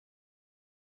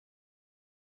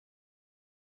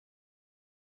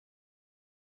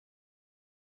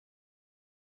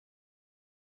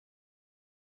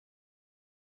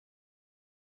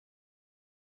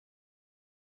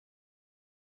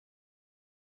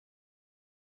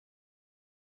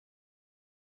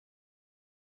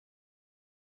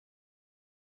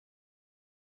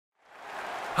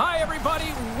Hi,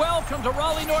 everybody. Welcome to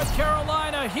Raleigh, North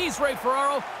Carolina. He's Ray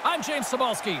Ferraro. I'm James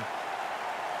Cebulski.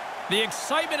 The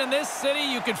excitement in this city,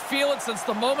 you could feel it since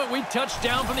the moment we touched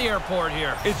down from the airport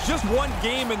here. It's just one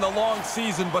game in the long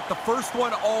season, but the first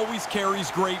one always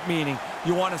carries great meaning.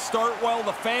 You want to start well.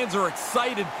 The fans are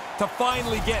excited to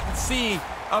finally get and see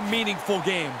a meaningful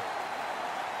game.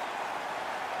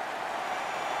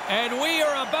 And we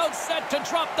are about set to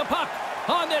drop the puck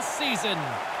on this season.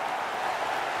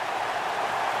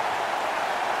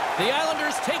 The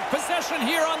Islanders take possession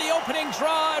here on the opening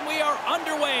draw, and we are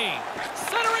underway.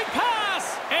 Centering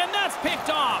pass, and that's picked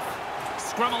off.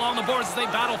 Scrum along the boards as they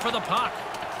battle for the puck.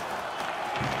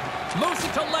 Moves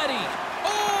it to Letty.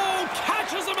 Oh,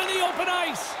 catches him in the open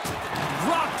ice.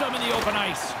 Rocked him in the open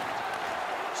ice.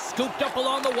 Scooped up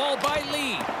along the wall by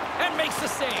Lee, and makes the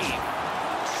save.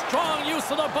 Strong use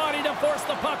of the body to force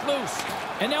the puck loose.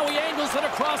 And now he angles it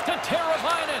across to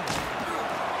Teravainen.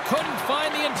 Couldn't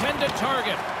find the intended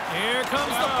target. Here comes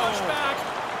the pushback.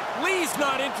 Lee's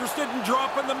not interested in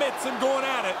dropping the mitts and going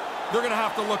at it. They're going to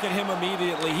have to look at him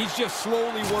immediately. He's just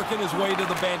slowly working his way to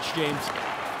the bench, James.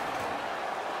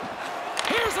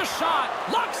 Here's a shot.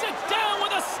 Locks it down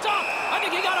with a stop. I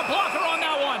think he got a blocker on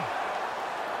that one.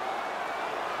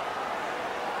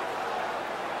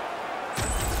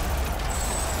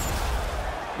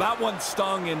 That one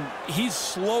stung, and he's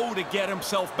slow to get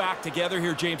himself back together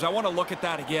here, James. I want to look at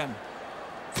that again.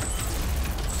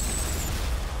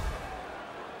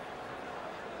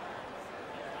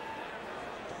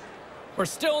 We're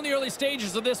still in the early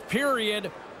stages of this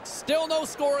period. Still no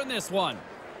score in this one.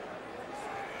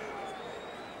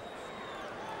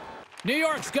 New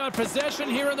York's got possession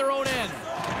here in their own end.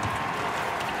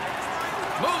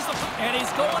 Moves the puck, and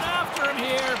he's going after him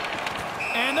here.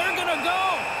 And they're going to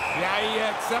go. Yeah, he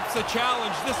accepts the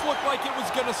challenge. This looked like it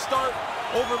was going to start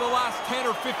over the last 10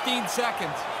 or 15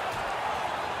 seconds.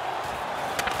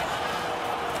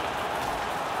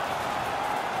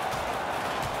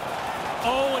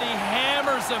 Oh, and he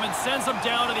hammers him and sends him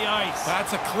down to the ice.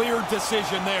 That's a clear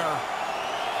decision there.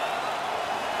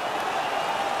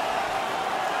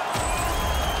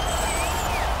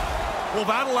 Well,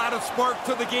 that'll add a spark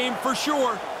to the game for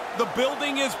sure. The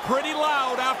building is pretty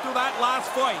loud after that last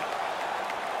fight.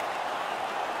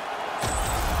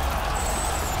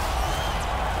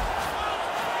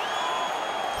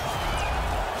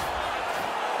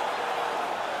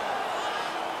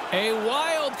 A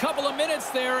wild couple of minutes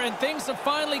there, and things have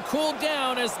finally cooled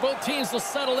down as both teams will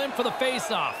settle in for the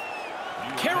face-off.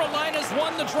 Carolina's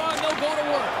won the draw, and they'll go to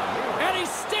work. And he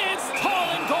stands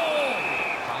tall in goal.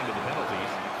 Time to the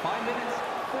penalties, 5 minutes,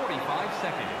 45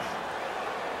 seconds.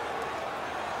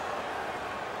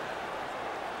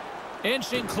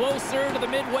 Inching closer to the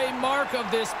midway mark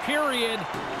of this period.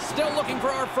 Still looking for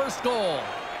our first goal.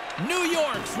 New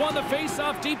York's won the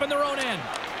face-off deep in their own end.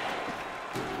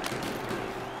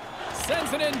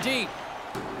 Sends it in deep.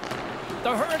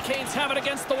 The Hurricanes have it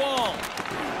against the wall.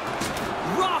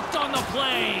 Rocked on the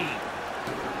play.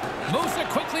 Moves it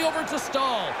quickly over to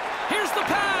Stahl. Here's the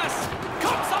pass.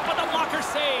 Comes up with a blocker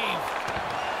save.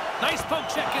 Nice poke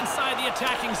check inside the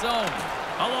attacking zone.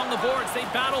 Along the boards, they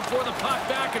battle for the puck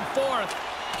back and forth.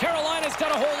 Carolina's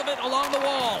got a hold of it along the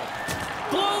wall.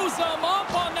 Blows them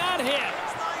up on that hit.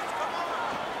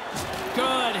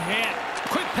 Good hit.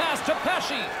 Quick pass to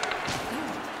Pesci.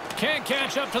 Can't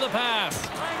catch up to the pass.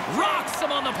 Rocks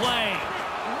him on the play.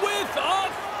 With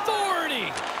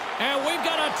authority. And we've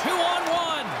got a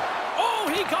 2-on-1. Oh,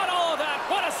 he got all of that.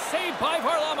 What a save by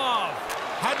Varlamov.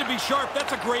 Had to be sharp.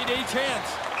 That's a great A chance.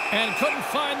 And couldn't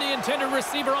find the intended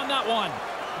receiver on that one.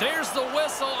 There's the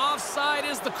whistle. Offside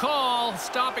is the call,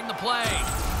 stopping the play.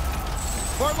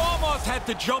 Varlamov's had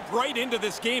to jump right into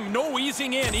this game. No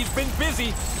easing in. He's been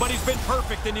busy, but he's been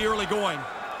perfect in the early going.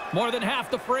 More than half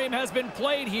the frame has been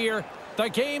played here. The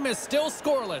game is still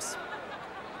scoreless.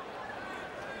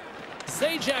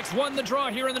 Zajak's won the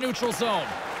draw here in the neutral zone.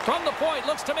 From the point,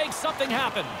 looks to make something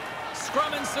happen.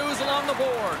 Scrum ensues along the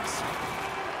boards.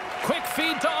 Quick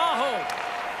feed to Aho.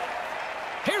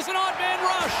 Here's an odd man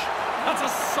rush. That's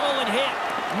a solid hit.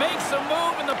 Makes a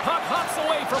move, and the puck hops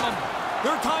away from him.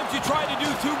 There are times you try to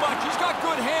do too much. He's got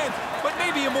good hands, but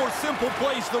maybe a more simple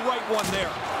play's the right one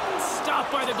there.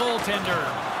 Stopped by the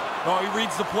goaltender. Oh, he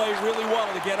reads the play really well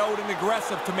to get out and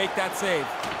aggressive to make that save.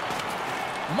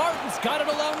 Martin's got it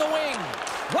along the wing.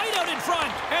 Right out in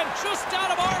front, and just out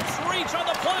of arm's reach on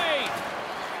the play.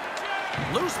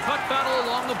 Loose puck battle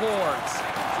along the boards.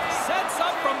 Sets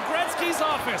up from Gretzky's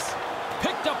office.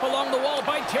 Picked up along the wall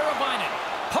by Teravainen.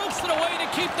 Pokes it away to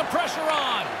keep the pressure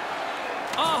on.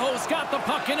 Aho's got the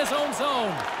puck in his own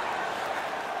zone.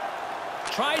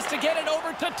 Tries to get it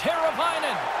over to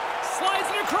Teravainen. Slides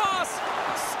it across.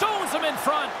 Stones him in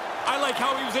front. I like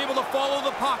how he was able to follow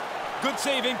the puck. Good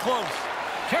save in close.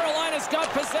 Carolina's got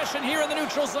possession here in the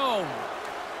neutral zone.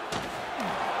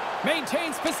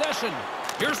 Maintains possession.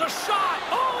 Here's a shot.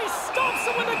 Oh, he stumps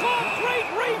him with the glove. Great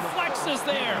reflexes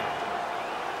there.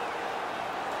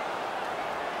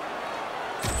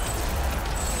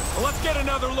 Well, let's get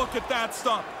another look at that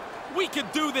stop. We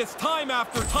could do this time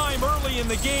after time early in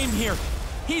the game here.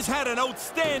 He's had an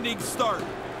outstanding start.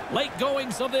 Late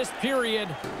goings of this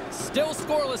period. Still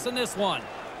scoreless in this one.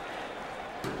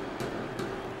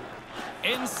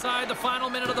 Inside the final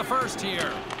minute of the first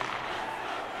here.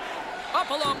 Up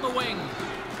along the wing.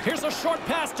 Here's a short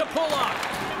pass to Pulock.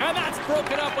 And that's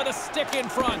broken up with a stick in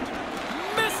front.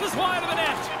 Misses wide of the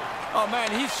net. Oh, man,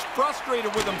 he's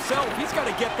frustrated with himself. He's got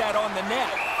to get that on the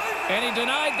net. And he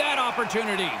denied that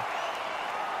opportunity.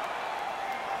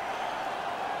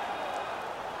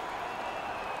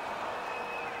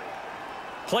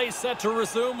 Play set to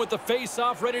resume with the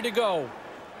face-off ready to go.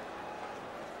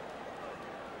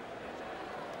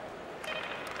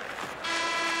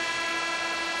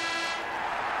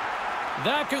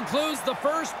 That concludes the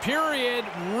first period.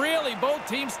 Really, both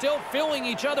teams still filling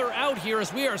each other out here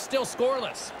as we are still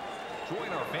scoreless. Join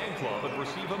our fan club and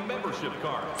receive a membership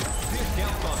card,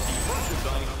 discounts on team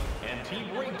merchandise and team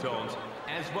ringtones,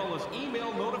 as well as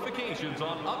email notifications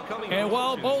on upcoming. And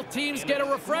while both teams get a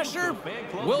refresher,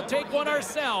 we'll take one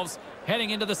ourselves heading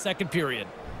into the second period.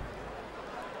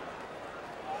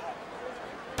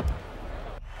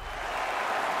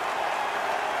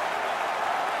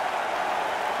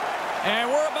 And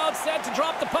we're about set to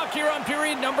drop the puck here on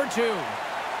period number 2.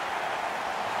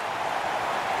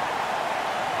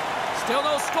 Still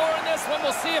no score in this one.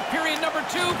 We'll see if period number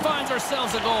 2 finds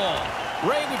ourselves a goal.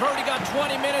 Ray, we've already got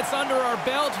 20 minutes under our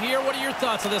belt here. What are your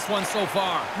thoughts of this one so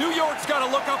far? New York's got to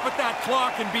look up at that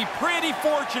clock and be pretty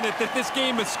fortunate that this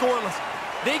game is scoreless.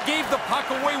 They gave the puck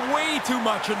away way too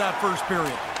much in that first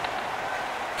period.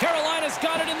 Carolina's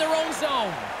got it in their own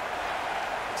zone.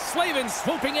 Slavin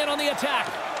swooping in on the attack.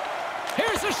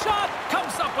 Here's a shot.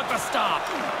 Comes up with the stop.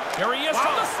 Here he is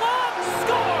from the slot.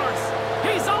 Scores.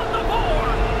 He's on the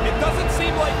board. It doesn't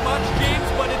seem like much, James,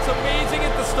 but it's amazing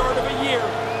at the start of a year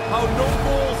how no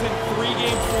goals in 3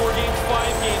 games, 4 games,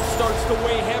 5 games starts to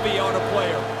weigh heavy on a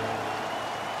player.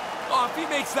 Oh, if he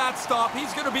makes that stop,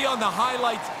 he's going to be on the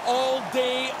highlights all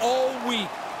day, all week.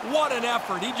 What an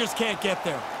effort. He just can't get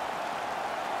there.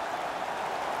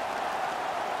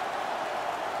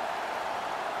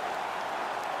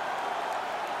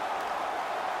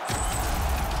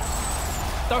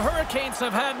 The Hurricanes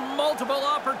have had multiple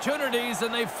opportunities,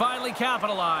 and they've finally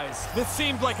capitalized. This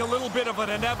seemed like a little bit of an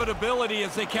inevitability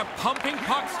as they kept pumping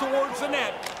pucks towards the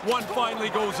net. One finally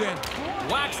goes in.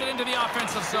 Whacks it into the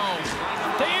offensive zone.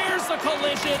 There's the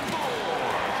collision.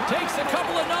 Takes a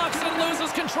couple of knocks and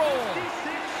loses control.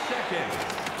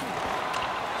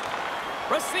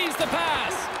 Receives the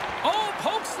pass. Oh,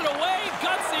 pokes it away.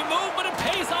 Gutsy move, but it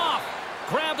pays off.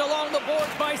 Grabbed along the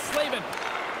boards by Slavin.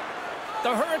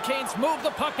 The Hurricanes move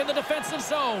the puck in the defensive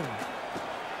zone.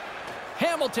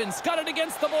 Hamilton's got it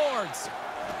against the boards.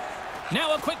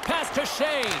 Now a quick pass to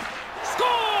Shea.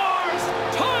 Scores!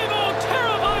 Toivo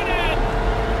Teravainen!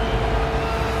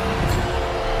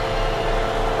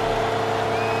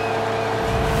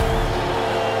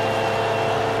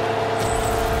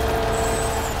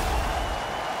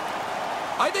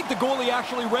 I think the goalie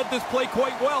actually read this play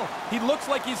quite well. He looks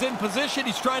like he's in position.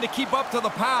 He's trying to keep up to the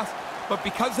pass. But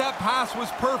because that pass was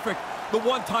perfect, the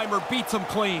one-timer beats him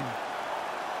clean.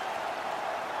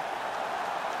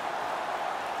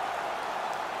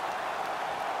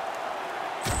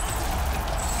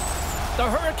 The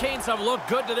Hurricanes have looked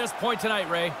good to this point tonight,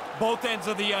 Ray. Both ends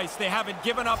of the ice. They haven't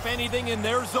given up anything in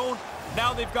their zone.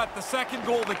 Now they've got the second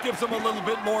goal that gives them a little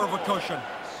bit more of a cushion.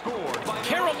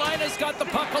 Carolina's got the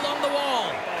puck along the wall.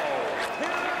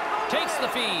 Takes the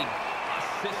feed.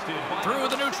 Through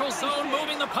the neutral zone,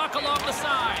 moving the puck along the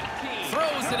side.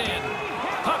 Throws it in.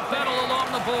 Puck battle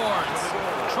along the boards.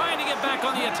 Trying to get back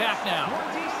on the attack now.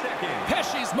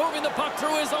 Pesci's moving the puck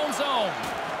through his own zone.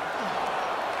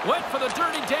 Went for the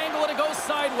dirty dangle and it goes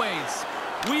sideways.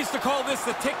 We used to call this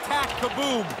the tic-tac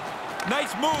kaboom.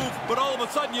 Nice move, but all of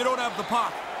a sudden you don't have the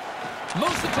puck.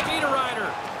 Moves it to Niederreiter.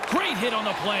 Great hit on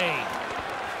the play.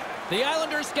 The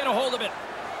Islanders get a hold of it.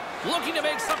 Looking to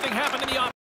make something happen in the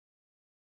offense.